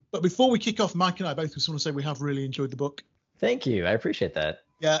But before we kick off, Mike and I both just want to say we have really enjoyed the book. Thank you. I appreciate that.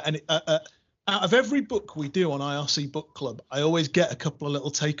 Yeah, and out of every book we do on IRC Book Club, I always get a couple of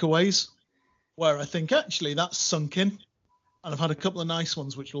little takeaways where I think, actually, that's sunk in. And I've had a couple of nice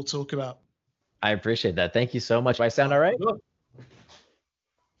ones, which we'll talk about. I appreciate that. Thank you so much. Do I sound all right?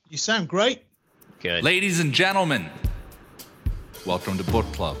 You sound great. Good. Ladies and gentlemen, welcome to Book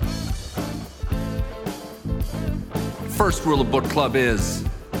Club. First rule of Book Club is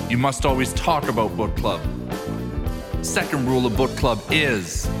you must always talk about Book Club. Second rule of Book Club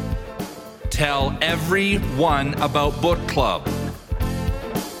is tell everyone about Book Club.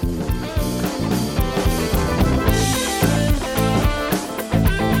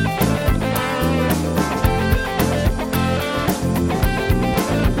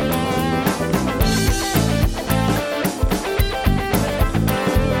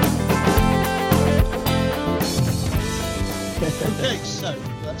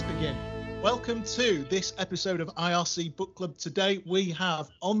 Welcome to this episode of IRC Book Club. Today we have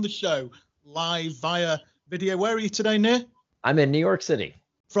on the show live via video. Where are you today, Nir? I'm in New York City.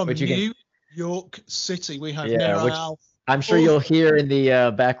 From New York City, we have Nir Eyal. I'm sure you'll hear in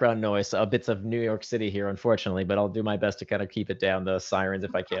the background noise bits of New York City here, unfortunately, but I'll do my best to kind of keep it down, the sirens,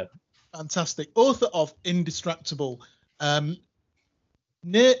 if I can. Fantastic. Author of Indistractable.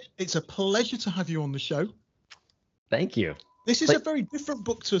 Nir, it's a pleasure to have you on the show. Thank you. This is a very different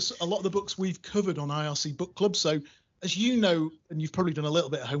book to a lot of the books we've covered on IRC Book Club. So, as you know, and you've probably done a little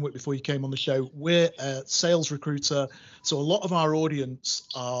bit of homework before you came on the show, we're a sales recruiter. So a lot of our audience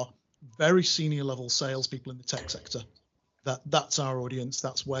are very senior level salespeople in the tech sector. That's our audience.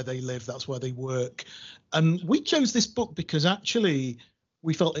 That's where they live. That's where they work. And we chose this book because actually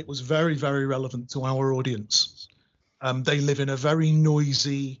we felt it was very, very relevant to our audience. They live in a very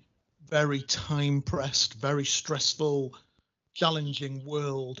noisy, very time-pressed, very stressful, challenging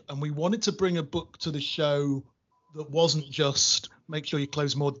world, and we wanted to bring a book to the show that wasn't just make sure you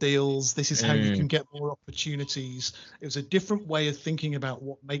close more deals, this is how you can get more opportunities. It was a different way of thinking about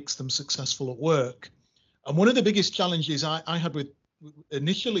what makes them successful at work. And one of the biggest challenges I had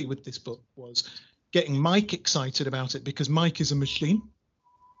initially with this book was getting Mike excited about it, because Mike is a machine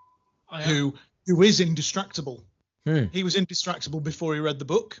who is indistractable. He was indistractable before he read the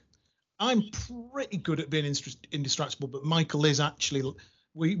book. I'm pretty good at being indistractable, but Michael is actually,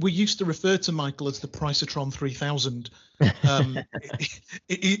 we used to refer to Michael as the Pricetron 3000.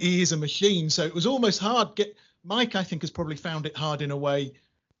 He is a machine. So it was almost hard. Mike, I think, has probably found it hard in a way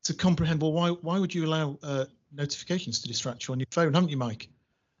to comprehend, well, why would you allow notifications to distract you on your phone, haven't you, Mike?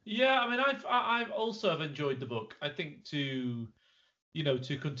 Yeah, I mean, I've also have enjoyed the book. I think to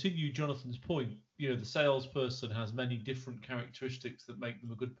continue Jonathan's point, the salesperson has many different characteristics that make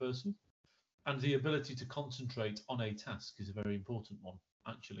them a good person. And the ability to concentrate on a task is a very important one,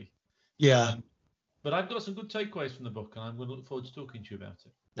 actually. Yeah. But I've got some good takeaways from the book, and I'm going to look forward to talking to you about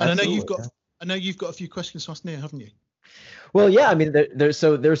it. And I know you've got a few questions to ask Nir, haven't you? Well, yeah, I mean, there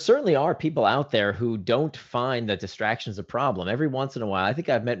certainly are people out there who don't find that distraction's a problem. Every once in a while, I think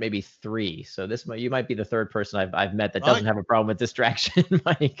I've met maybe 3. So you might be the third person I've met that doesn't have a problem with distraction,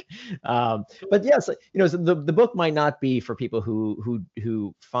 Mike. But yes, the book might not be for people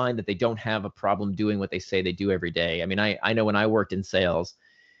who find that they don't have a problem doing what they say they do every day. I mean, I know when I worked in sales,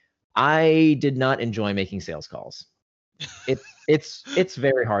 I did not enjoy making sales calls. It's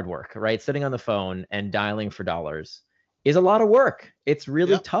very hard work, right? Sitting on the phone and dialing for dollars is a lot of work. It's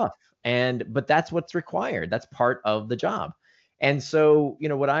really tough. But that's what's required. That's part of the job. And so,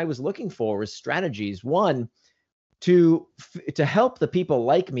 what I was looking for was strategies. One, to help the people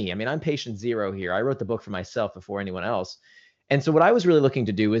like me. I mean, I'm patient zero here. I wrote the book for myself before anyone else. And so what I was really looking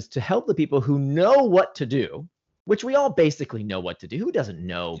to do is to help the people who know what to do, which we all basically know what to do. Who doesn't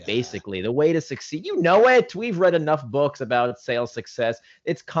know basically the way to succeed? You know it. We've read enough books about sales success.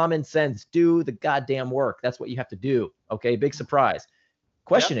 It's common sense. Do the goddamn work. That's what you have to do. Okay, big surprise.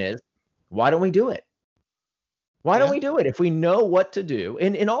 Question is, why don't we do it? Why don't we do it? If we know what to do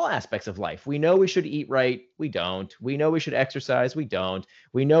in all aspects of life, we know we should eat right. We don't. We know we should exercise. We don't.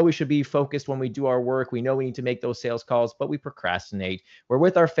 We know we should be focused when we do our work. We know we need to make those sales calls, but we procrastinate. We're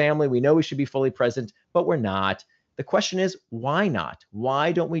with our family. We know we should be fully present, but we're not. The question is, why not?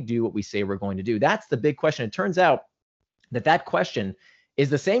 Why don't we do what we say we're going to do? That's the big question. It turns out that question is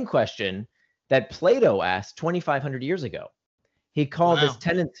the same question that Plato asked 2,500 years ago. He called this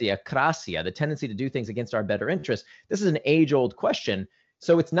tendency a krasia, the tendency to do things against our better interest. This is an age-old question.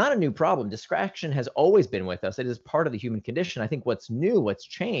 So it's not a new problem. Distraction has always been with us. It is part of the human condition. I think what's new, what's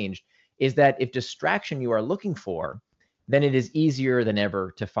changed, is that if distraction you are looking for then it is easier than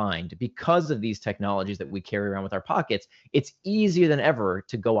ever to find. Because of these technologies that we carry around with our pockets, it's easier than ever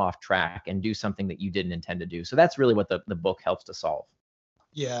to go off track and do something that you didn't intend to do. So that's really what the book helps to solve.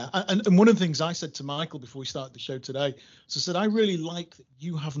 Yeah, and one of the things I said to Michael before we started the show today, so I said, I really like that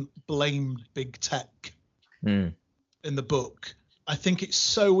you haven't blamed big tech in the book. I think it's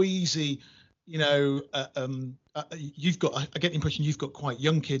so easy, you know, you've got, I get the impression you've got quite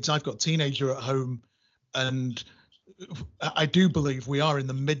young kids. I've got a teenager at home, and I do believe we are in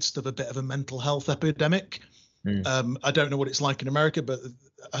the midst of a bit of a mental health epidemic. I don't know what it's like in America, but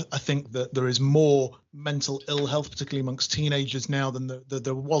I think that there is more mental ill health, particularly amongst teenagers now, than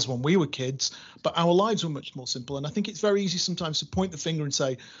there was when we were kids. But our lives were much more simple. And I think it's very easy sometimes to point the finger and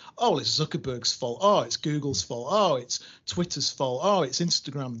say, oh, it's Zuckerberg's fault. Oh, it's Google's fault. Oh, it's Twitter's fault. Oh, it's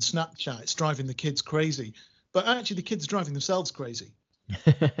Instagram and Snapchat. It's driving the kids crazy. But actually, the kids are driving themselves crazy.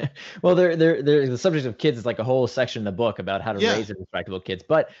 Well, the subject of kids is like a whole section in the book about how to raise distractible kids.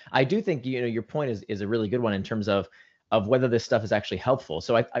 But I do think, you know, your point is a really good one in terms of whether this stuff is actually helpful.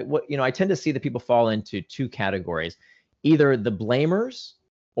 So I tend to see that people fall into two categories, either the blamers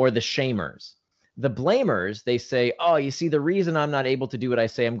or the shamers. The blamers, they say, oh, you see, the reason I'm not able to do what I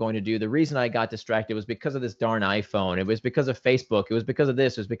say I'm going to do, the reason I got distracted was because of this darn iPhone. It was because of Facebook. It was because of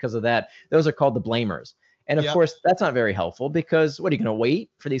this. It was because of that. Those are called the blamers. And of course, that's not very helpful, because what, are you going to wait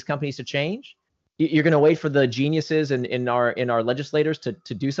for these companies to change? You're going to wait for the geniuses in our legislators to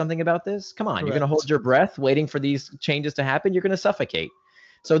do something about this? Come on, Correct. You're going to hold your breath waiting for these changes to happen? You're going to suffocate.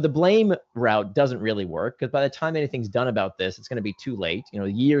 So the blame route doesn't really work, because by the time anything's done about this, it's going to be too late. You know,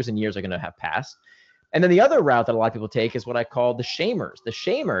 years and years are going to have passed. And then the other route that a lot of people take is what I call the shamers. The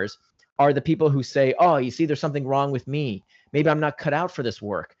shamers are the people who say, oh, you see, there's something wrong with me. Maybe I'm not cut out for this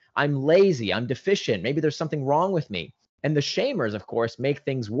work. I'm lazy, I'm deficient, maybe there's something wrong with me. And the shamers, of course, make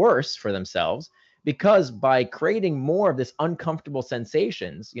things worse for themselves, because by creating more of this uncomfortable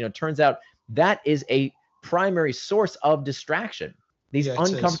sensations, you know, it turns out that is a primary source of distraction, these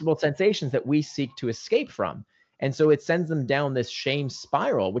uncomfortable sensations that we seek to escape from. And so it sends them down this shame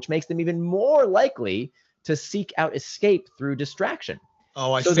spiral, which makes them even more likely to seek out escape through distraction.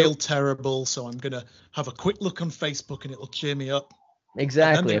 Oh, I feel terrible, so I'm going to have a quick look on Facebook and it'll cheer me up.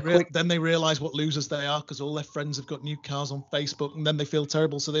 Exactly. Then they realize what losers they are, because all their friends have got new cars on Facebook, and then they feel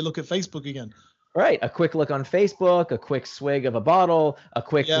terrible, so they look at Facebook again. Right. A quick look on Facebook, a quick swig of a bottle, a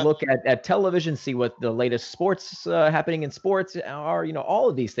quick look at television, see what the latest sports happening in sports are. You know, all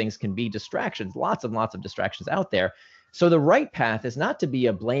of these things can be distractions, lots and lots of distractions out there. So the right path is not to be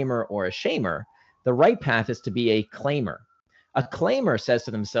a blamer or a shamer. The right path is to be a claimer. A claimer says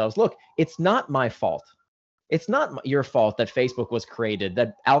to themselves, look, it's not my fault. It's not your fault that Facebook was created,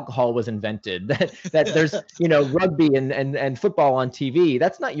 that alcohol was invented, that there's, you know, rugby and football on TV.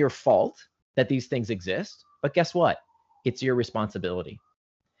 That's not your fault that these things exist. But guess what? It's your responsibility.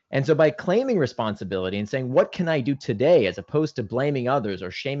 And so by claiming responsibility and saying, what can I do today, as opposed to blaming others or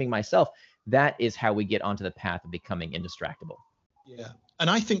shaming myself, that is how we get onto the path of becoming indistractable. Yeah. And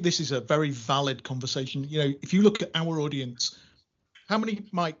I think this is a very valid conversation. You know, if you look at our audience, how many,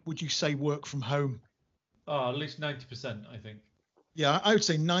 Mike, would you say work from home? Oh, at least 90%, I think. Yeah, I would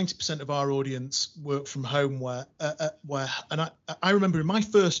say 90% of our audience work from home, and I remember in my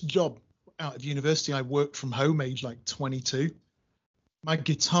first job out of university, I worked from home age like 22. My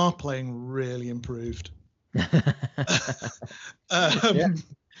guitar playing really improved. You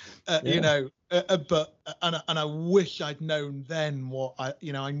know, but I wish I'd known then what I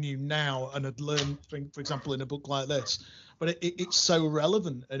knew now and had learned, for example, in a book like this. But it's so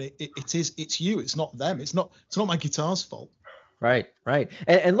relevant, and it's you. It's not them. It's not my guitar's fault. Right.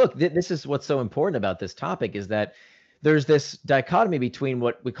 And look, this is what's so important about this topic, is that there's this dichotomy between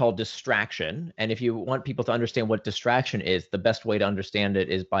what we call distraction. And if you want people to understand what distraction is, the best way to understand it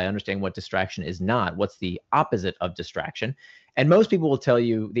is by understanding what distraction is not. What's the opposite of distraction? And most people will tell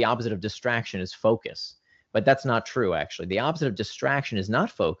you the opposite of distraction is focus. But that's not true, actually. The opposite of distraction is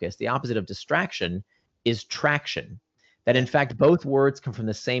not focus. The opposite of distraction is traction. That in fact, both words come from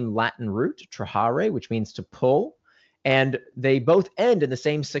the same Latin root, trahare, which means to pull, and they both end in the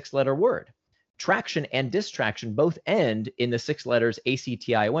same 6-letter word. Traction and distraction both end in the 6 letters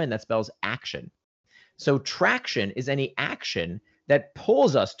ACTION, that spells action. So traction is any action that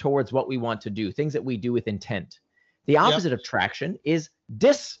pulls us towards what we want to do, things that we do with intent. The opposite of traction is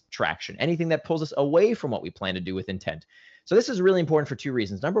distraction, anything that pulls us away from what we plan to do with intent. So this is really important for 2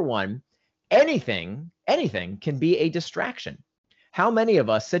 reasons. Number one, anything can be a distraction. How many of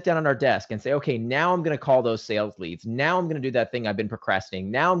us sit down on our desk and say, okay, now I'm going to call those sales leads. Now I'm going to do that thing I've been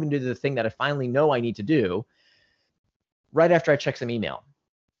procrastinating. Now I'm going to do the thing that I finally know I need to do right after I check some email,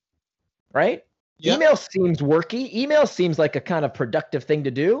 right? Yeah. Email seems worky. Email seems like a kind of productive thing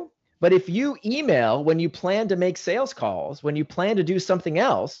to do. But if you email when you plan to make sales calls, when you plan to do something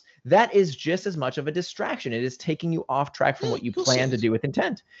else, that is just as much of a distraction. It is taking you off track from what you plan to do with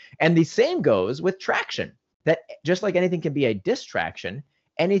intent. And the same goes with traction, that just like anything can be a distraction,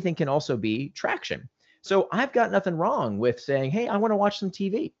 anything can also be traction. So I've got nothing wrong with saying, hey, I want to watch some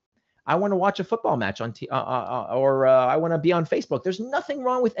TV. I want to watch a football match on or I want to be on Facebook. There's nothing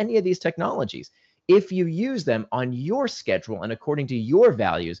wrong with any of these technologies if you use them on your schedule and according to your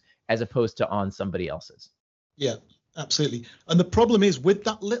values, as opposed to on somebody else's. Yeah, absolutely. And the problem is with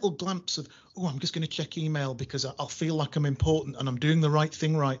that little glimpse of, oh, I'm just going to check email because I'll feel like I'm important and I'm doing the right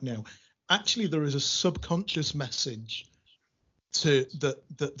thing right now. Actually, there is a subconscious message that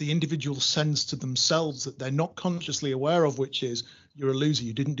the individual sends to themselves that they're not consciously aware of, which is, you're a loser.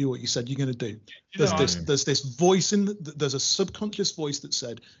 You didn't do what you said you're going to do. There's this voice there's a subconscious voice that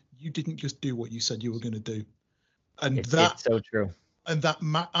said, you didn't just do what you said you were going to do. And it's so true. And that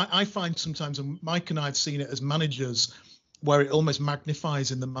I find sometimes, and Mike and I have seen it as managers, where it almost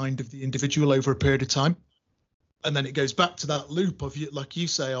magnifies in the mind of the individual over a period of time. And then it goes back to that loop of, like you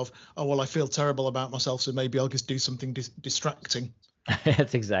say, of, oh, well, I feel terrible about myself, so maybe I'll just do something distracting.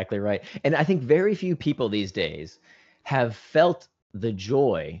 That's exactly right. And I think very few people these days have felt the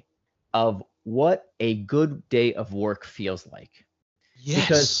joy of what a good day of work feels like. Yes.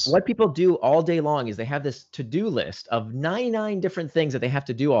 Because what people do all day long is they have this to-do list of 99 different things that they have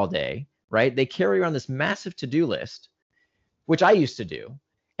to do all day, right? They carry around this massive to-do list, which I used to do,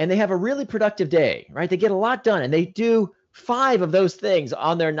 and they have a really productive day, right? They get a lot done, and they do 5 of those things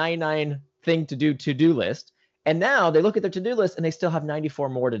on their 99 thing to-do list. And now they look at their to-do list and they still have 94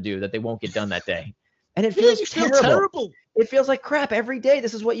 more to do that they won't get done that day. And it feels terrible. It feels like crap every day.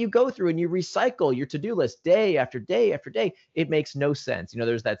 This is what you go through, and you recycle your to-do list day after day after day. It makes no sense. You know,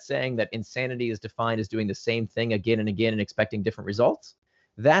 there's that saying that insanity is defined as doing the same thing again and again and expecting different results.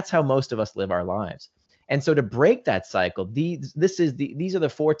 That's how most of us live our lives. And so to break that cycle, these are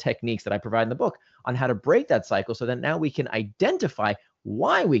the 4 techniques that I provide in the book on how to break that cycle, so that now we can identify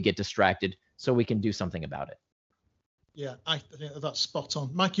why we get distracted so we can do something about it. Yeah, I think that's spot on.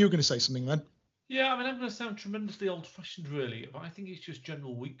 Mike, you were going to say something then? Yeah, I mean, I'm going to sound tremendously old-fashioned, really, but I think it's just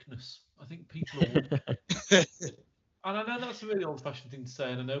general weakness. I think people are weak. And I know that's a really old-fashioned thing to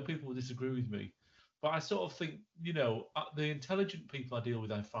say, and I know people will disagree with me, but I sort of think, you know, the intelligent people I deal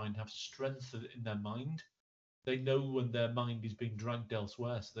with, I find, have strength in their mind. They know when their mind is being dragged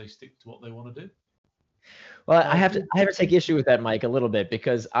elsewhere, so they stick to what they want to do. Well, I have to take issue with that, Mike, a little bit,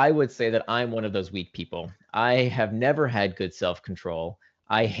 because I would say that I'm one of those weak people. I have never had good self-control.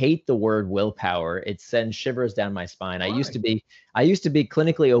 I hate the word willpower. It sends shivers down my spine. Why? I used to be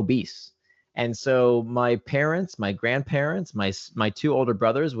clinically obese. And so my parents, my grandparents, my 2 older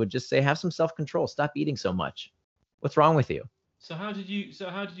brothers would just say, have some self-control. Stop eating so much. What's wrong with you? So how did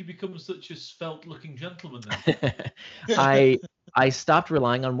you become such a svelte-looking gentleman then? I stopped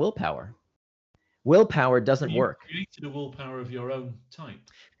relying on willpower. Willpower doesn't work. You created a willpower of your own type.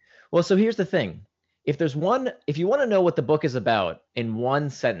 Well, so here's the thing. If you want to know what the book is about in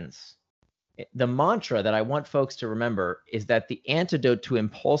one sentence, the mantra that I want folks to remember is that the antidote to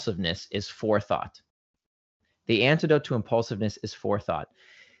impulsiveness is forethought. The antidote to impulsiveness is forethought.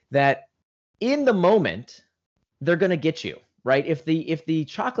 That in the moment, they're going to get you, right? If the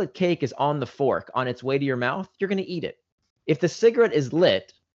chocolate cake is on the fork on its way to your mouth, you're going to eat it. If the cigarette is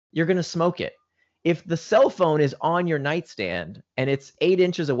lit, you're going to smoke it. If the cell phone is on your nightstand and it's 8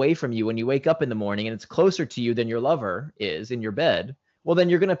 inches away from you when you wake up in the morning and it's closer to you than your lover is in your bed, well, then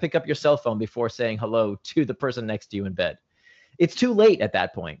you're going to pick up your cell phone before saying hello to the person next to you in bed. It's too late at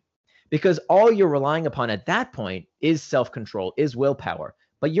that point, because all you're relying upon at that point is self-control, is willpower.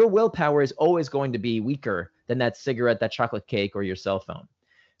 But your willpower is always going to be weaker than that cigarette, that chocolate cake, or your cell phone.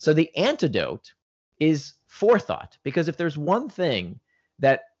 So the antidote is forethought, because if there's one thing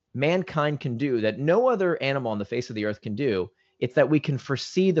that mankind can do that no other animal on the face of the earth can do, it's that we can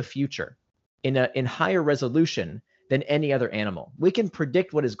foresee the future in higher resolution than any other animal. We can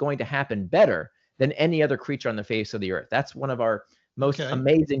predict what is going to happen better than any other creature on the face of the earth. That's one of our most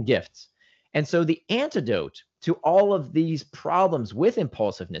amazing gifts. And so the antidote to all of these problems with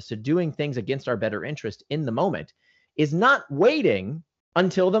impulsiveness, to doing things against our better interest in the moment, is not waiting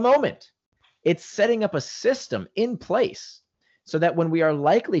until the moment. It's setting up a system in place so that when we are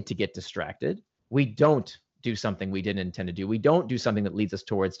likely to get distracted, we don't do something we didn't intend to do. We don't do something that leads us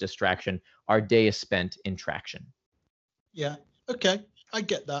towards distraction. Our day is spent in traction. Yeah. Okay. I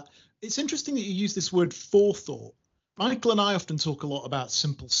get that. It's interesting that you use this word forethought. Michael and I often talk a lot about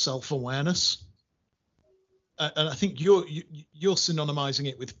simple self-awareness. And I think you're synonymizing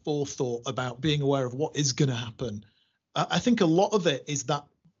it with forethought about being aware of what is going to happen. I think a lot of it is that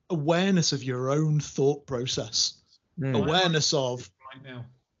awareness of your own thought process, awareness of right now.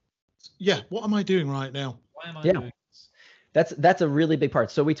 Yeah, what am I doing right now? Why am I doing this? That's a really big part.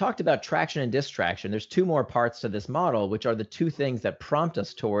 So we talked about traction and distraction. There's two more parts to this model, which are the two things that prompt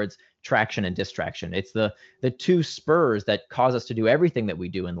us towards traction and distraction. It's the two spurs that cause us to do everything that we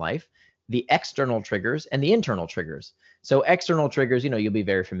do in life, the external triggers and the internal triggers. So external triggers, you'll be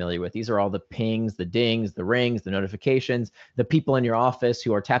very familiar with. These are all the pings, the dings, the rings, the notifications, the people in your office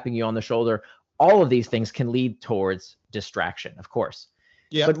who are tapping you on the shoulder. All of these things can lead towards distraction, of course.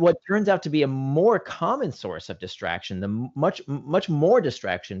 Yeah. But what turns out to be a more common source of distraction, the much more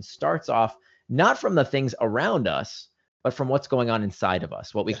distraction starts off not from the things around us, but from what's going on inside of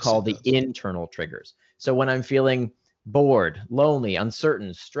us, what we call the internal triggers. So when I'm feeling bored, lonely,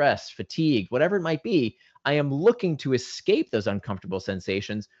 uncertain, stressed, fatigued, whatever it might be, I am looking to escape those uncomfortable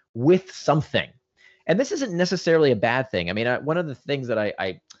sensations with something. And this isn't necessarily a bad thing. I mean, one of the things that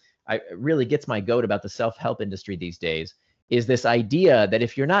I really gets my goat about the self-help industry these days is this idea that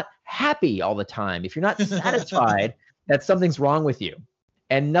if you're not happy all the time, if you're not satisfied, that something's wrong with you.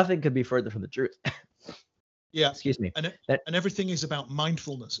 And nothing could be further from the truth. Yeah. Excuse me. And everything is about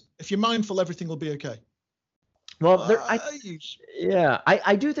mindfulness. If you're mindful, everything will be okay. Well,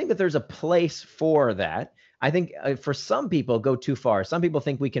 I do think that there's a place for that. I think for some people go too far. Some people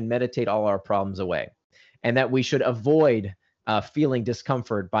think we can meditate all our problems away and that we should avoid feeling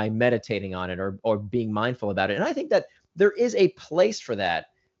discomfort by meditating on it or being mindful about it. And I think that there is a place for that,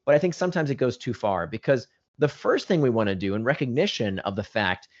 but I think sometimes it goes too far, because the first thing we want to do in recognition of the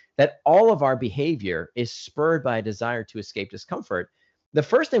fact that all of our behavior is spurred by a desire to escape discomfort, the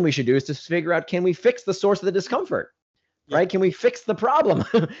first thing we should do is to figure out, can we fix the source of the discomfort, right? Can we fix the problem?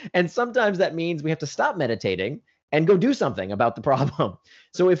 And sometimes that means we have to stop meditating and go do something about the problem.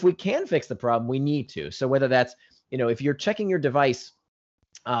 So if we can fix the problem, we need to. So whether that's, if you're checking your device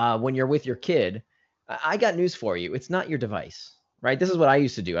when you're with your kid, I got news for you. It's not your device, right? This is what I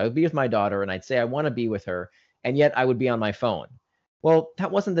used to do. I would be with my daughter and I'd say I want to be with her, and yet I would be on my phone. Well,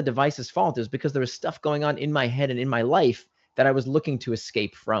 that wasn't the device's fault. It was because there was stuff going on in my head and in my life that I was looking to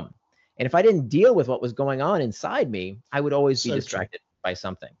escape from. And if I didn't deal with what was going on inside me, I would always be distracted by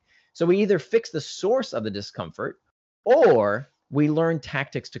something. So we either fix the source of the discomfort or we learn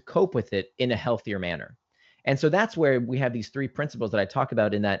tactics to cope with it in a healthier manner. And so that's where we have these three principles that I talk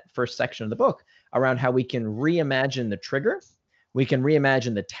about in that first section of the book around how we can reimagine the trigger, we can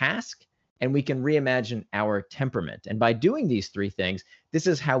reimagine the task, and we can reimagine our temperament. And by doing these three things, this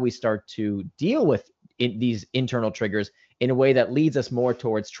is how we start to deal with these internal triggers in a way that leads us more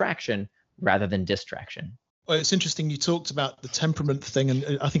towards traction rather than distraction. Well, it's interesting you talked about the temperament thing,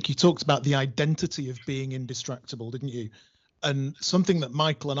 and I think you talked about the identity of being indistractable, didn't you? And something that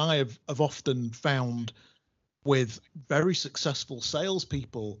Michael and I have often found with very successful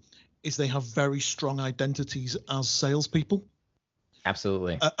salespeople is they have very strong identities as salespeople.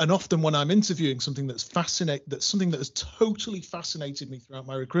 Absolutely. And often when I'm interviewing, something that has totally fascinated me throughout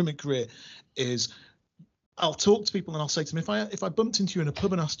my recruitment career is I'll talk to people and I'll say to them, if I bumped into you in a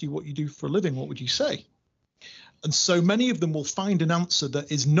pub and asked you what you do for a living, what would you say? And so many of them will find an answer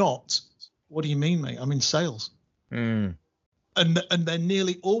that is not, what do you mean, mate? I'm in sales. And they're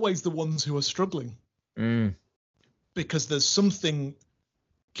nearly always the ones who are struggling. Because there's something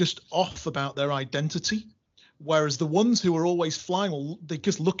just off about their identity. Whereas the ones who are always flying, well, they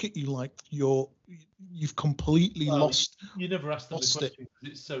just look at you like you've completely lost. You never ask them the question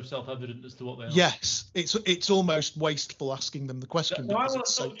because it's so self-evident as to what they are. Yes, it's almost wasteful asking them the question. So I want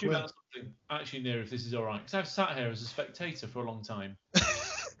to talk to you about something, actually, Near, if this is all right, because I've sat here as a spectator for a long time.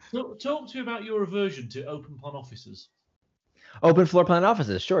 Talk to me about your aversion to open plan offices. Open floor plan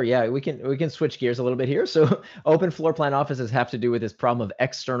offices, sure. Yeah, we can switch gears a little bit here. So open floor plan offices have to do with this problem of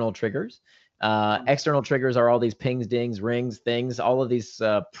external triggers. External triggers are all these pings, dings, rings, things, all of these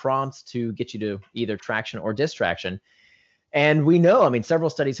prompts to get you to either traction or distraction. And we know, I mean, several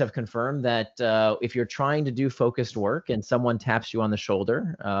studies have confirmed that if you're trying to do focused work and someone taps you on the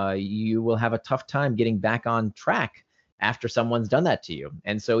shoulder, you will have a tough time getting back on track after someone's done that to you.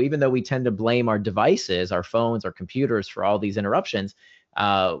 And so even though we tend to blame our devices, our phones, our computers for all these interruptions,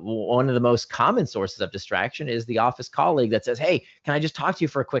 one of the most common sources of distraction is the office colleague that says, hey, can I just talk to you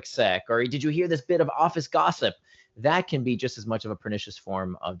for a quick sec? Or did you hear this bit of office gossip? That can be just as much of a pernicious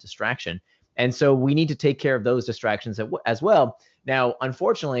form of distraction. And so we need to take care of those distractions as well. Now,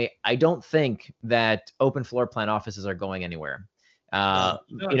 unfortunately, I don't think that open floor plan offices are going anywhere. They're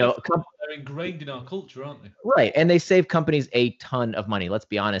ingrained in our culture, aren't they? Right. And they save companies a ton of money. Let's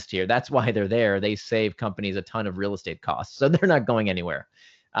be honest here. That's why they're there. They save companies a ton of real estate costs. So they're not going anywhere.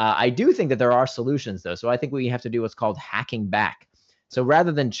 I do think that there are solutions, though. So I think we have to do what's called hacking back. So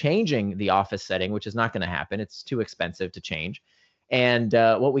rather than changing the office setting, which is not going to happen, it's too expensive to change. And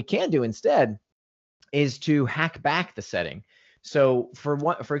what we can do instead is to hack back the setting. So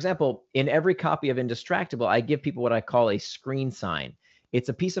for example, in every copy of Indistractable, I give people what I call a screen sign. It's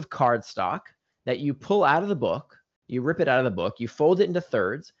a piece of cardstock that you pull out of the book, you rip it out of the book, you fold it into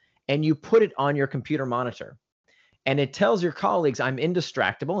thirds, and you put it on your computer monitor. And it tells your colleagues, I'm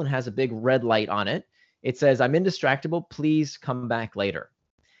indistractable, and has a big red light on it. It says, I'm indistractable, please come back later.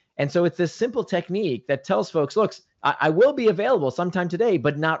 And so it's this simple technique that tells folks, look, I will be available sometime today,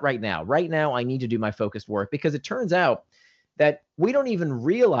 but not right now. Right now, I need to do my focused work, because it turns out that we don't even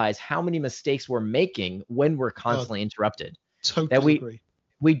realize how many mistakes we're making when we're constantly interrupted. Totally agree.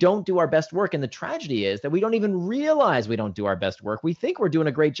 We don't do our best work. And the tragedy is that we don't even realize we don't do our best work. We think we're doing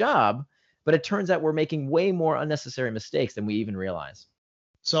a great job, but it turns out we're making way more unnecessary mistakes than we even realize.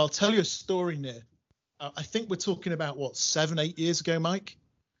 So I'll tell you a story, Nir. I think we're talking about, 7-8 years ago, Mike?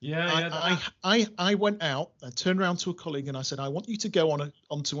 Yeah. I went out, I turned around to a colleague and I said, I want you to go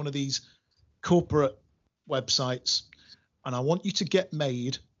onto one of these corporate websites, and I want you to get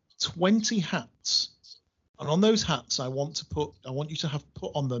made 20 hats. And on those hats, I want you to have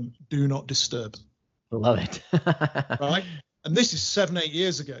put on them, do not disturb. Love it. Right? And this is 7-8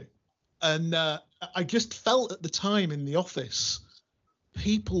 years ago. And I just felt at the time in the office,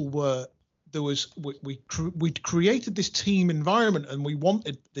 we'd created this team environment and we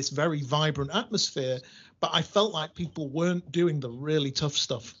wanted this very vibrant atmosphere, but I felt like people weren't doing the really tough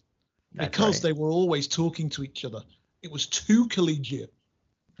stuff because they were always talking to each other. It was too collegiate.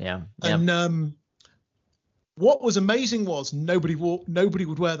 Yeah. And what was amazing was nobody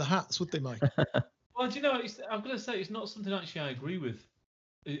would wear the hats, would they, Mike? Well, do you know, I'm going to say it's not something actually I agree with,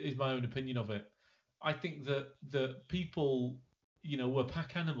 is my own opinion of it. I think that people, we're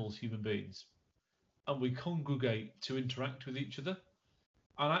pack animals, human beings, and we congregate to interact with each other.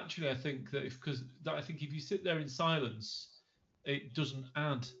 And actually, I think that if you sit there in silence, it doesn't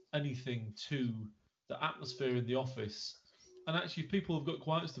add anything to the atmosphere in the office. And actually, if people have got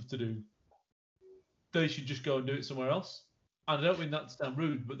quiet stuff to do, they should just go and do it somewhere else. And I don't mean that to sound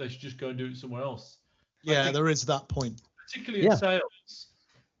rude, but they should just go and do it somewhere else. Yeah, there is that point. Particularly in sales,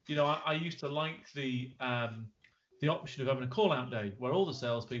 I used to like the option of having a call-out day where all the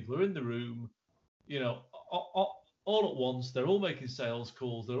salespeople are in the room, all at once. They're all making sales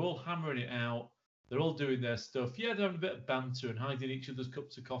calls. They're all hammering it out. They're all doing their stuff. Yeah, they're having a bit of banter and hiding each other's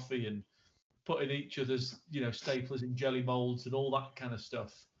cups of coffee and putting each other's, staplers in jelly molds and all that kind of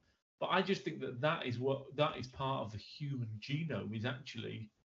stuff. But I just think that is part of the human genome, is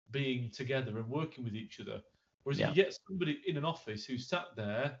actually being together and working with each other. Whereas if you get somebody in an office who's sat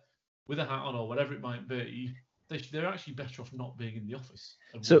there with a hat on or whatever it might be, they're actually better off not being in the office.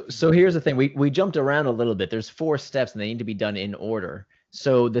 So here's the thing. We jumped around a little bit. There's 4 steps and they need to be done in order.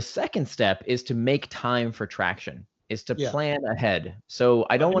 So the second step is to make time for traction, is to plan ahead. So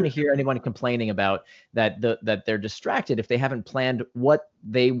I don't want to hear anyone complaining about that they're distracted if they haven't planned what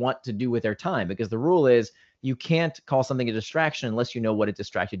they want to do with their time, because the rule is you can't call something a distraction unless you know what it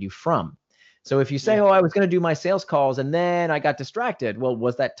distracted you from. So if you say, I was going to do my sales calls and then I got distracted, well,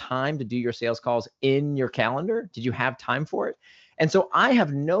 was that time to do your sales calls in your calendar? Did you have time for it? And so I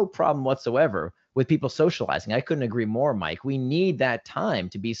have no problem whatsoever with people socializing. I couldn't agree more, Mike. We need that time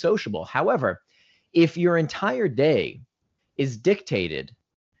to be sociable. However, if your entire day is dictated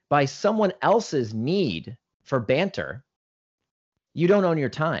by someone else's need for banter, you don't own your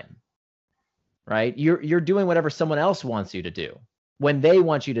time, right? You're doing whatever someone else wants you to do when they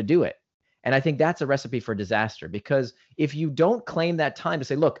want you to do it. And I think that's a recipe for disaster, because if you don't claim that time to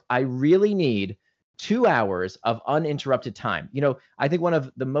say, look, I really need 2 hours of uninterrupted time. I think one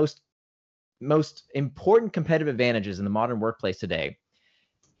of the most important competitive advantages in the modern workplace today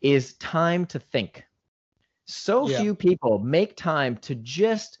is time to think. Few people make time to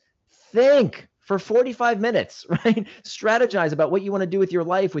just think for 45 minutes, right? Strategize about what you want to do with your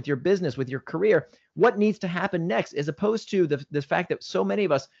life, with your business, with your career, what needs to happen next, as opposed to the fact that so many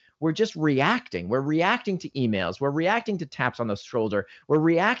of us, we're just reacting. We're reacting to emails. We're reacting to taps on the shoulder. We're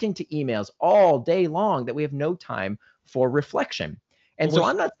reacting to emails all day long that we have no time for reflection. And so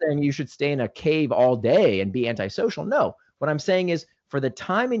I'm not saying you should stay in a cave all day and be antisocial. No, what I'm saying is, for the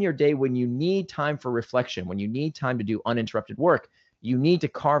time in your day when you need time for reflection, when you need time to do uninterrupted work, you need to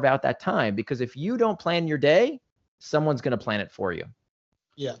carve out that time, because if you don't plan your day, someone's going to plan it for you.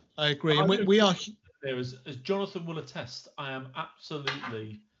 Yeah, I agree. And we are there, as Jonathan will attest, I am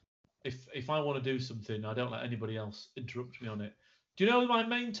absolutely, if I want to do something, I don't let anybody else interrupt me on it. Do you know my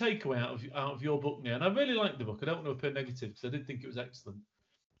main takeaway out of your book now? And I really like the book. I don't want to appear negative because I did think it was excellent.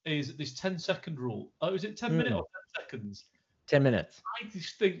 Is this 10-second rule? Oh, is it 10 minutes or 10 seconds? 10 minutes. I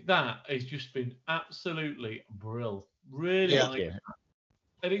just think that has just been absolutely brilliant. Really like it.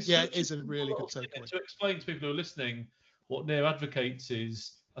 And it's it is a really good takeaway. To explain to people who are listening what Nir advocates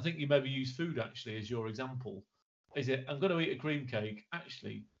is, I think you maybe use food actually as your example. Is it, I'm going to eat a cream cake.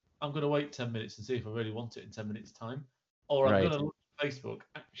 Actually, I'm going to wait 10 minutes and see if I really want it in 10 minutes' time. Or I'm going to look at Facebook.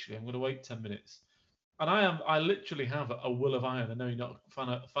 Actually, I'm going to wait 10 minutes. And I literally have a will of iron. I know you're not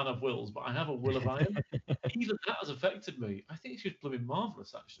a fan of wills, but I have a will of iron. Even that has affected me. I think it's just blooming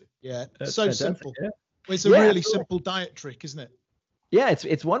marvelous, actually. Yeah, that's so simple. Yeah. It's a really simple diet trick, isn't it? Yeah,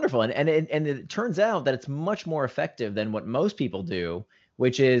 it's wonderful, and it turns out that it's much more effective than what most people do,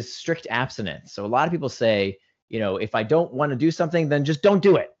 which is strict abstinence. So a lot of people say, if I don't want to do something, then just don't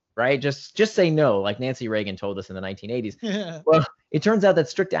do it, right? Just say no, like Nancy Reagan told us in the 1980s. Yeah. Well, it turns out that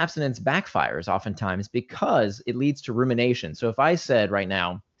strict abstinence backfires oftentimes because it leads to rumination. So if I said right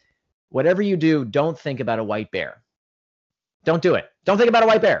now, whatever you do, don't think about a white bear. Don't do it. Don't think about a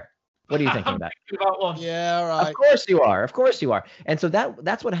white bear. What are you thinking about? One. Yeah, right. Of course you are. Of course you are. And so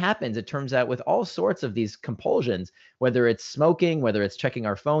that's what happens. It turns out with all sorts of these compulsions, whether it's smoking, whether it's checking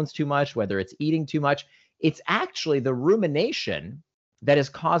our phones too much, whether it's eating too much, it's actually the rumination that is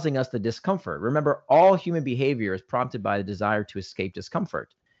causing us the discomfort. Remember, all human behavior is prompted by the desire to escape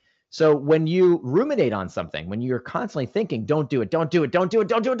discomfort. So when you ruminate on something, when you're constantly thinking, don't do it, don't do it, don't do it,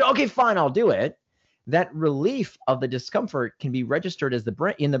 don't do it. Okay, fine, I'll do it. That relief of the discomfort can be registered as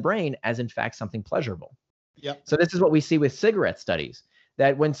in the brain as in fact something pleasurable. Yep. So this is what we see with cigarette studies,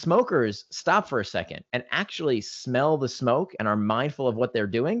 that when smokers stop for a second and actually smell the smoke and are mindful of what they're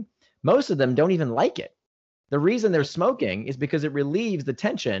doing, most of them don't even like it. The reason they're smoking is because it relieves the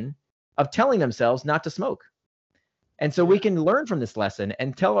tension of telling themselves not to smoke. And so we can learn from this lesson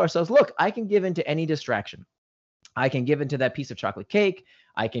and tell ourselves, look, I can give into any distraction. I can give into that piece of chocolate cake.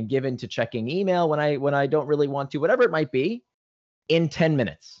 I can give into checking email when I don't really want to, whatever it might be, in 10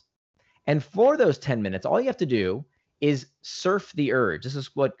 minutes. And for those 10 minutes, all you have to do is surf the urge. This is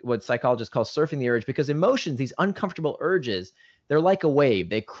what psychologists call surfing the urge, because emotions, these uncomfortable urges, they're like a wave.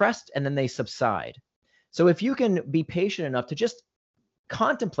 They crest and then they subside. So if you can be patient enough to just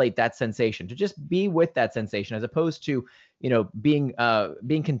contemplate that sensation, to just be with that sensation, as opposed to, being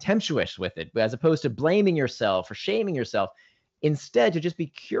contemptuous with it, as opposed to blaming yourself or shaming yourself, instead to just be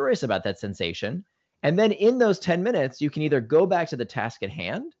curious about that sensation. And then in those 10 minutes, you can either go back to the task at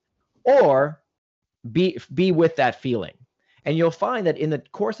hand or be with that feeling. And you'll find that in the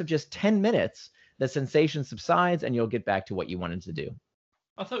course of just 10 minutes, the sensation subsides and you'll get back to what you wanted to do.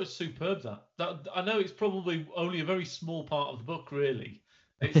 I thought it was superb, that I know it's probably only a very small part of the book, really.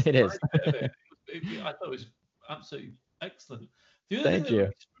 It is. I thought it was absolutely excellent. The other thing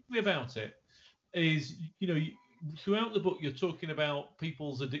that struck me about it is, throughout the book, you're talking about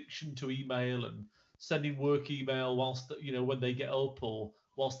people's addiction to email and sending work email whilst, when they get up or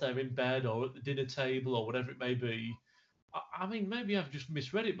whilst they're in bed or at the dinner table or whatever it may be. I mean, maybe I've just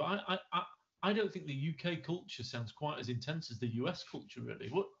misread it, but I don't think the UK culture sounds quite as intense as the US culture,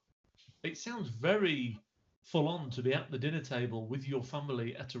 really. It sounds very full on to be at the dinner table with your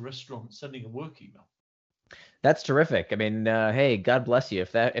family at a restaurant sending a work email. That's terrific. I mean, hey, God bless you.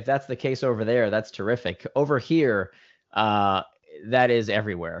 If that's the case over there, that's terrific. Over here, that is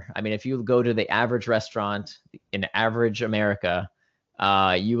everywhere. I mean, if you go to the average restaurant in average America,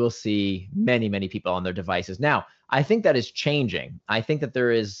 you will see many, many people on their devices. Now, I think that is changing. I think that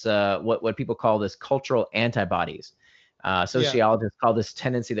there is what people call this cultural antibodies. Sociologists call this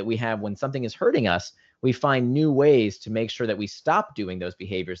tendency that we have when something is hurting us, we find new ways to make sure that we stop doing those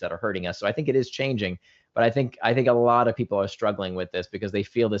behaviors that are hurting us. So I think it is changing. But I think a lot of people are struggling with this because they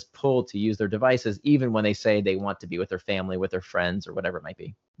feel this pull to use their devices, even when they say they want to be with their family, with their friends, or whatever it might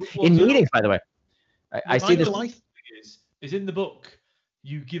be. In meetings, by the way, I see this. Is in the book,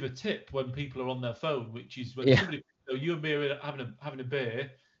 you give a tip when people are on their phone, which is when somebody, you and me are having a beer,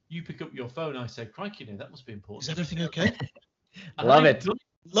 you pick up your phone, I say, crikey, that must be important. Is everything okay? Love it.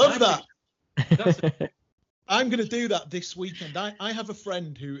 Love that. I'm going to do that this weekend. I have a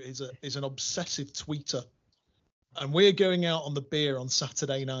friend who is an obsessive tweeter, and we're going out on the beer on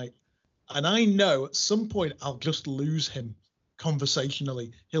Saturday night. And I know at some point I'll just lose him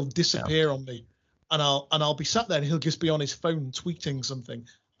conversationally. He'll disappear on me, and I'll be sat there and he'll just be on his phone tweeting something,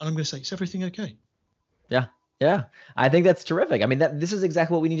 and I'm going to say, "Is everything okay?" Yeah. I think that's terrific. I mean, this is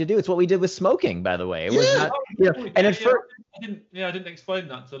exactly what we need to do. It's what we did with smoking, by the way. It was not, and at first, I didn't explain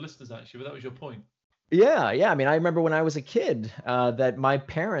that to the listeners actually, but that was your point. Yeah. I mean, I remember when I was a kid that my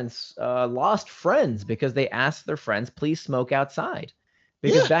parents lost friends because they asked their friends, please smoke outside.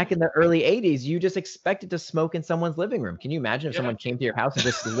 Because Yeah. back in the early 80s, you just expected to smoke in someone's living room. Can you imagine if someone came to your house and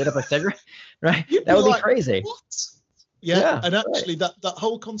just lit up a cigarette? Right? You'd That would be like, crazy. what? Yeah, Yeah, and actually that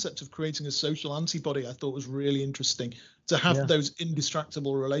whole concept of creating a social antibody I thought was really interesting, to have Yeah. those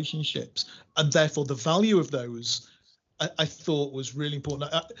indistractable relationships, and therefore the value of those I thought was really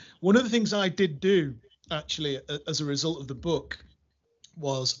important. One of the things I did do actually as a result of the book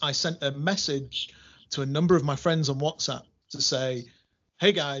was I sent a message to a number of my friends on WhatsApp to say,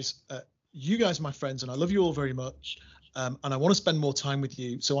 hey guys, you guys are my friends and I love you all very much. And I want to spend more time with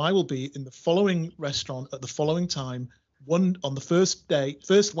you. So I will be in the following restaurant at the following time, on the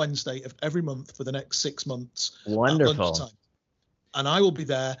first Wednesday of every month for the next 6 months. Wonderful. At lunchtime. And I will be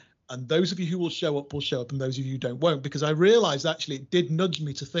there. And those of you who will show up, and those of you who don't won't, because I realized actually it did nudge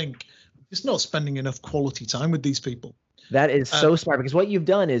me to think, it's not spending enough quality time with these people. That is so smart, because what you've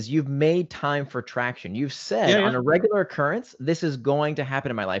done is you've made time for traction. You've said on a regular occurrence, this is going to happen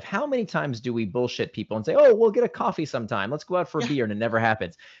in my life. How many times do we bullshit people and say, oh, we'll get a coffee sometime. Let's go out for a beer, and it never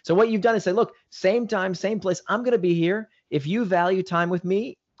happens. So what you've done is say, look, same time, same place. I'm going to be here. If you value time with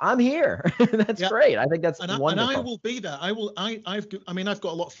me, I'm here. That's great. I think that's wonderful. And I will be there. I've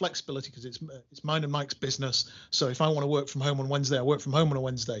got a lot of flexibility because it's mine and Mike's business. So if I want to work from home on Wednesday, I work from home on a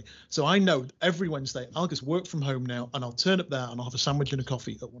Wednesday. So I know every Wednesday I'll just work from home now, and I'll turn up there and I'll have a sandwich and a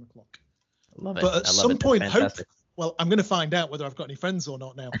coffee at 1 o'clock. I love it. But at some point, well, I'm going to find out whether I've got any friends or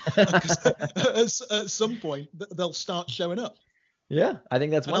not now. At some point, they'll start showing up. Yeah, I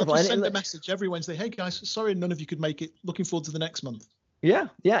think that's wonderful. I'll just send a message every Wednesday. Hey guys, sorry none of you could make it. Looking forward to the next month. Yeah,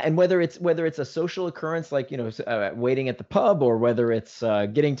 and whether it's a social occurrence like waiting at the pub, or whether it's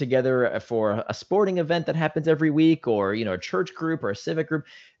getting together for a sporting event that happens every week, or a church group or a civic group,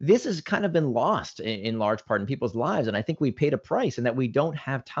 this has kind of been lost in large part in people's lives, and I think we paid a price in that we don't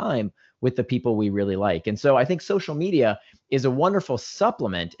have time with the people we really like. And so I think social media is a wonderful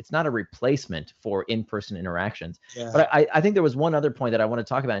supplement. It's not a replacement for in-person interactions. Yeah. But I think there was one other point that I want to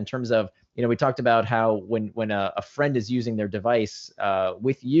talk about in terms of, we talked about how when a friend is using their device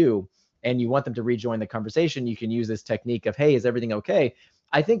with you and you want them to rejoin the conversation, you can use this technique of, hey, is everything okay?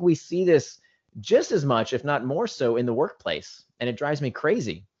 I think we see this just as much, if not more so, in the workplace. And it drives me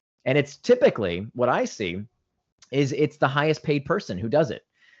crazy. And it's typically what I see is it's the highest paid person who does it.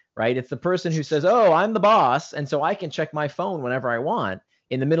 Right? It's the person who says, oh, I'm the boss, and so I can check my phone whenever I want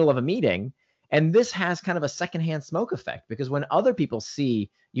in the middle of a meeting. And this has kind of a secondhand smoke effect, because when other people see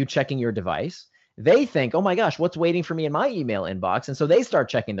you checking your device, they think, oh my gosh, what's waiting for me in my email inbox? And so they start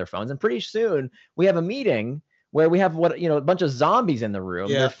checking their phones. And pretty soon we have a meeting where we have a bunch of zombies in the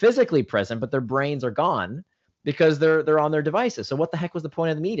room. Yeah. They're physically present, but their brains are gone because they're on their devices. So what the heck was the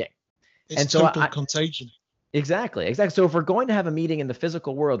point of the meeting? It's total contagion. Exactly. So if we're going to have a meeting in the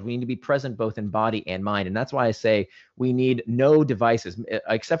physical world, we need to be present both in body and mind. And that's why I say we need no devices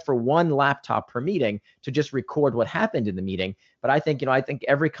except for one laptop per meeting to just record what happened in the meeting. But I think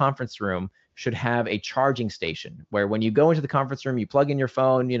every conference room should have a charging station where when you go into the conference room, you plug in your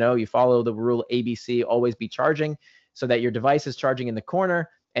phone, you follow the rule ABC, always be charging, so that your device is charging in the corner.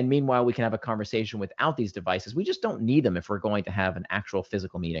 And meanwhile, we can have a conversation without these devices. We just don't need them if we're going to have an actual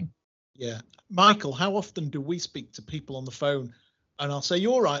physical meeting. Yeah. Michael, how often do we speak to people on the phone and I'll say,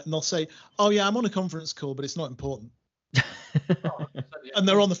 you're all right. And they'll say, oh yeah, I'm on a conference call, but it's not important. And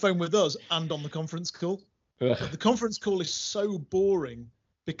they're on the phone with us and on the conference call. The conference call is so boring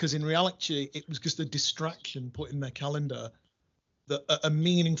because in reality, it was just a distraction put in their calendar that a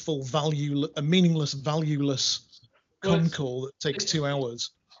meaningless, valueless con call that takes 2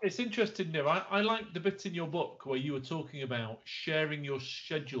 hours. It's interesting, Neil. I like the bit in your book where you were talking about sharing your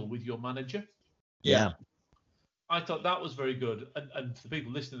schedule with your manager. Yeah. I thought that was very good. And for the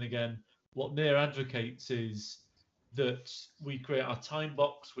people listening again, what Neil advocates is that we create our time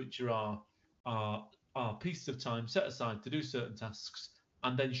box, which are our pieces of time set aside to do certain tasks,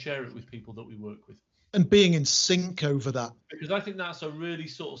 and then share it with people that we work with. And being in sync over that. Because I think that's a really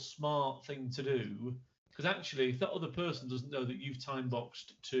sort of smart thing to do. Because actually, if that other person doesn't know that you've time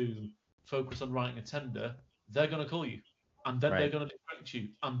boxed to focus on writing a tender, they're going to call you, and then they're going to distract you,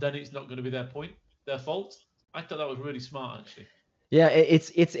 and then it's not going to be their fault. I thought that was really smart, actually. Yeah,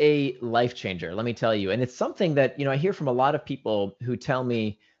 it's a life changer, let me tell you. And it's something that, I hear from a lot of people who tell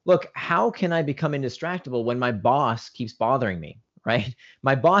me, look, how can I become indistractable when my boss keeps bothering me, right?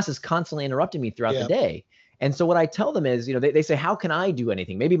 My boss is constantly interrupting me throughout the day. And so what I tell them is, they say, how can I do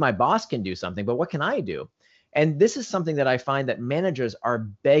anything? Maybe my boss can do something, but what can I do? And this is something that I find that managers are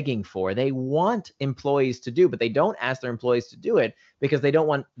begging for. They want employees to do, but they don't ask their employees to do it because they don't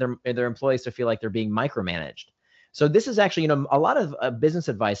want their employees to feel like they're being micromanaged. So this is actually, a lot of business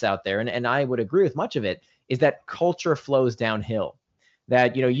advice out there, and I would agree with much of it, is that culture flows downhill.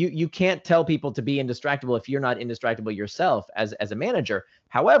 That, you can't tell people to be indistractable if you're not indistractable yourself as a manager.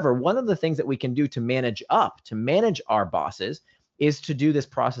 However, one of the things that we can do to manage our bosses, is to do this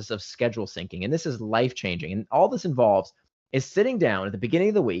process of schedule syncing. And this is life-changing. And all this involves is sitting down at the beginning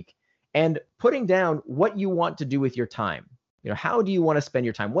of the week and putting down what you want to do with your time. How do you want to spend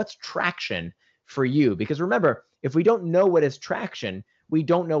your time? What's traction for you? Because remember, if we don't know what is traction, we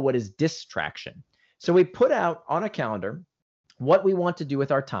don't know what is distraction. So we put out on a calendar what we want to do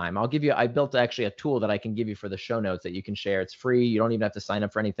with our time. I built actually a tool that I can give you for the show notes that you can share. It's free. You don't even have to sign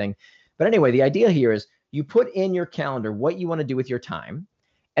up for anything. But anyway, the idea here is you put in your calendar what you want to do with your time.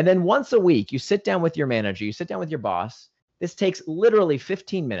 And then once a week, you sit down with your manager, you sit down with your boss. This takes literally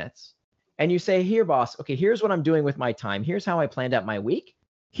 15 minutes. And you say, here, boss, okay, here's what I'm doing with my time. Here's how I planned out my week.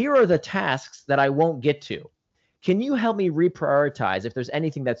 Here are the tasks that I won't get to. Can you help me reprioritize if there's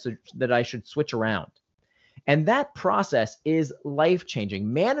anything that I should switch around? And that process is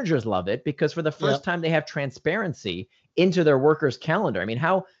life-changing. Managers love it because for the first time, they have transparency into their workers' calendar. I mean,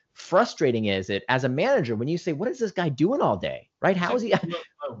 how frustrating is it as a manager when you say, what is this guy doing all day, right? How is he?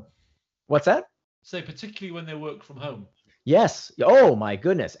 What's that? Say, particularly when they work from home. Yes. Oh my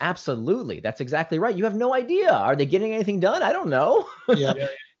goodness. Absolutely. That's exactly right. You have no idea. Are they getting anything done? I don't know. Yeah.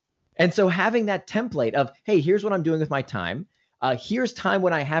 And so having that template of, hey, here's what I'm doing with my time. Here's time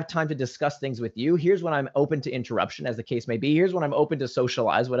when I have time to discuss things with you. Here's when I'm open to interruption, as the case may be. Here's when I'm open to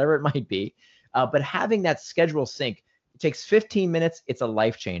socialize, whatever it might be. But having that schedule sync, it takes 15 minutes. It's a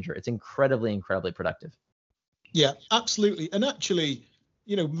life changer. It's incredibly, incredibly productive. Yeah, absolutely. And actually,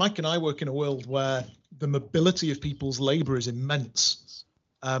 Mike and I work in a world where the mobility of people's labor is immense.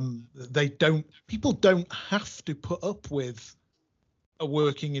 People don't have to put up with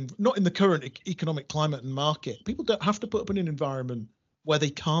not in the current economic climate and market. People don't have to put up in an environment where they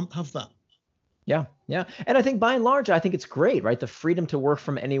can't have that. Yeah. And I think by and large, I think it's great, right? The freedom to work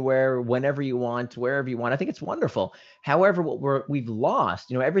from anywhere, whenever you want, wherever you want. I think it's wonderful. However, what we've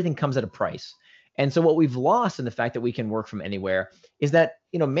lost, everything comes at a price. And so what we've lost in the fact that we can work from anywhere is that,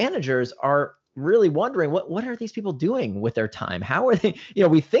 managers are really wondering what are these people doing with their time? How are they,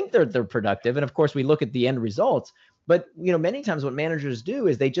 we think they're productive. And of course we look at the end results, but many times what managers do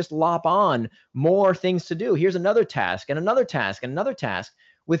is they just lop on more things to do. Here's another task and another task and another task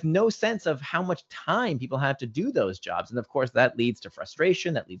with no sense of how much time people have to do those jobs. And of course that leads to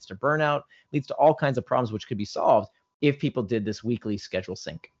frustration, that leads to burnout, leads to all kinds of problems which could be solved if people did this weekly schedule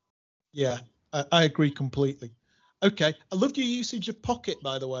sync. Yeah, I agree completely. Okay. I loved your usage of Pocket,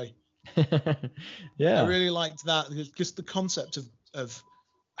 by the way. Yeah. I really liked that. Just the concept of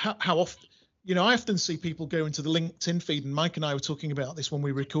how often, I often see people go into the LinkedIn feed, and Mike and I were talking about this when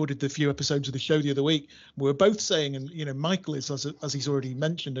we recorded the few episodes of the show the other week. We were both saying, and Michael is, as he's already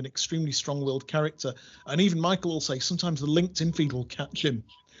mentioned, an extremely strong-willed character. And even Michael will say sometimes the LinkedIn feed will catch him.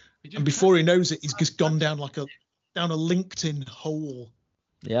 And before he knows it, he's just gone down a LinkedIn hole.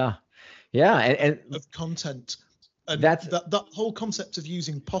 Yeah. And of content. And that's that whole concept of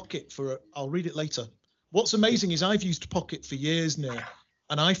using Pocket I'll read it later. What's amazing is I've used Pocket for years now,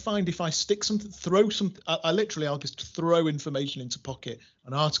 and I find if I stick something, I'll just throw information into Pocket,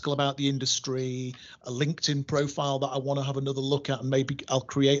 an article about the industry, a LinkedIn profile that I want to have another look at, and maybe I'll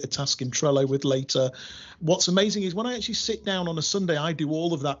create a task in Trello with later. What's amazing is when I actually sit down on a Sunday, I do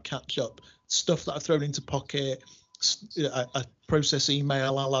all of that catch up stuff that I've thrown into Pocket. I process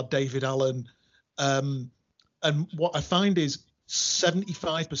email a la David Allen. And what I find is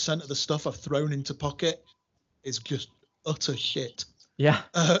 75% of the stuff I've thrown into Pocket is just utter shit. Yeah.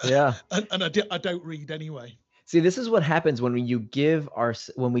 And I don't read anyway. See, this is what happens when we give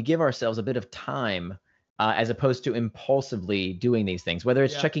ourselves a bit of time, as opposed to impulsively doing these things, whether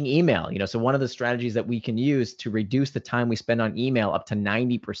it's checking email. So one of the strategies that we can use to reduce the time we spend on email up to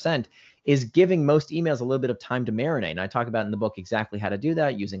 90% is giving most emails a little bit of time to marinate. And I talk about in the book exactly how to do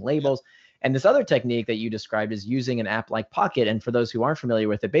that using labels. And this other technique that you described is using an app like Pocket. And for those who aren't familiar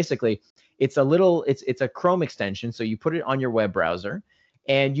with it, basically it's a Chrome extension. So you put it on your web browser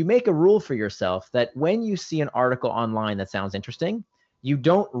and you make a rule for yourself that when you see an article online that sounds interesting, you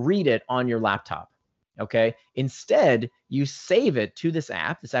don't read it on your laptop. Okay. Instead, you save it to this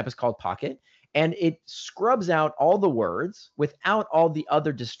app. This app is called Pocket, and it scrubs out all the words without all the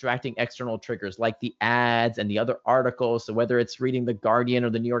other distracting external triggers like the ads and the other articles. So whether it's reading The Guardian or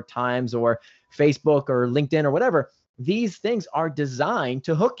the New York Times or Facebook or LinkedIn or whatever, these things are designed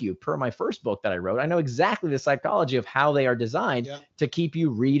to hook you. Per my first book that I wrote, I know exactly the psychology of how they are designed to keep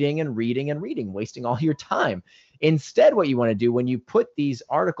you reading and reading and reading, wasting all your time. Instead, what you want to do when you put these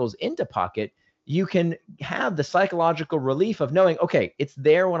articles into Pocket, you can have the psychological relief of knowing, okay, it's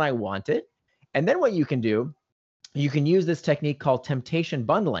there when I want it. And then what you can do, you can use this technique called temptation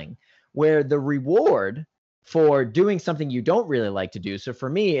bundling, where the reward for doing something you don't really like to do. So for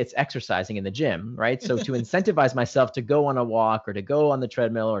me, it's exercising in the gym, right? So to incentivize myself to go on a walk or to go on the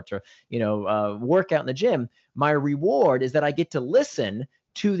treadmill or to, work out in the gym, my reward is that I get to listen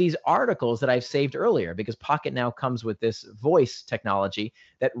to these articles that I've saved earlier, because Pocket now comes with this voice technology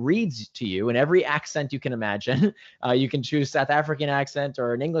that reads to you in every accent you can imagine. You can choose South African accent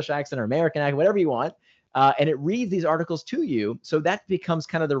or an English accent or American accent, whatever you want. And it reads these articles to you. So that becomes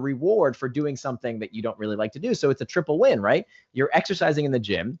kind of the reward for doing something that you don't really like to do. So it's a triple win, right? You're exercising in the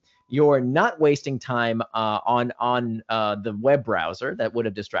gym. You're not wasting time on the web browser that would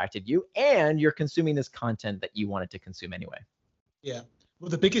have distracted you. And you're consuming this content that you wanted to consume anyway. Yeah. Well,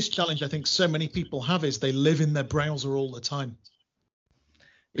 the biggest challenge I think so many people have is they live in their browser all the time.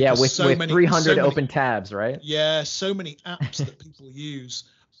 Yeah, with 300 open tabs, right? Yeah, so many apps that people use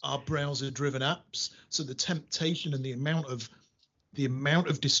are browser-driven apps. So the temptation and the amount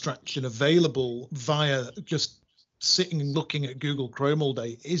of distraction available via just sitting and looking at Google Chrome all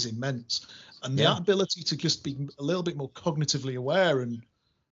day is immense. And that ability to just be a little bit more cognitively aware and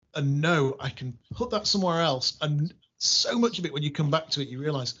know I can put that somewhere else. And so much of it, when you come back to it, you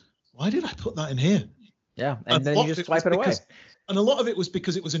realize, why did I put that in here? Yeah, and then you just swipe it away. And a lot of it was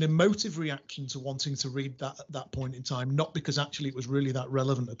because it was an emotive reaction to wanting to read that at that point in time, not because actually it was really that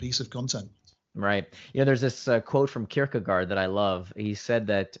relevant a piece of content. Right. There's this quote from Kierkegaard that I love. He said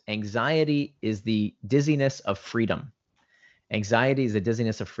that anxiety is the dizziness of freedom. Anxiety is the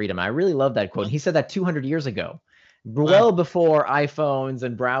dizziness of freedom. I really love that quote. He said that 200 years ago, well before iPhones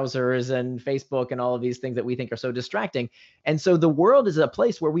and browsers and Facebook and all of these things that we think are so distracting. And so the world is a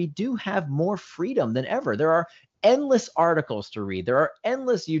place where we do have more freedom than ever. There are endless articles to read. There are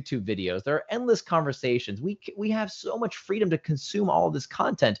endless YouTube videos. There are endless conversations. We have so much freedom to consume all of this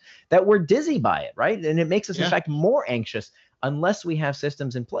content that we're dizzy by it, right? And it makes us, in fact, more anxious unless we have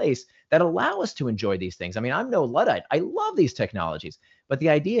systems in place that allow us to enjoy these things. I mean, I'm no Luddite. I love these technologies. But the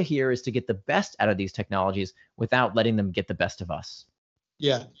idea here is to get the best out of these technologies without letting them get the best of us.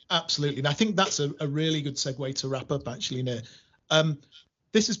 Yeah, absolutely. And I think that's a really good segue to wrap up, actually, Nir.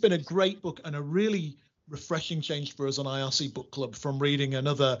 This has been a great book and a really refreshing change for us on IRC Book Club from reading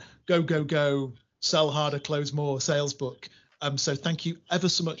another go, sell harder, close more sales book. So thank you ever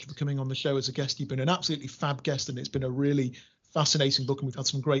so much for coming on the show as a guest. You've been an absolutely fab guest, and it's been a really fascinating book, and we've had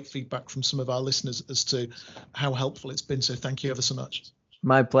some great feedback from some of our listeners as to how helpful it's been. So thank you ever so much.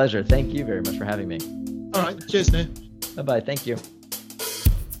 My pleasure. Thank you very much for having me. All right. Cheers, Nir. Bye-bye. Thank you.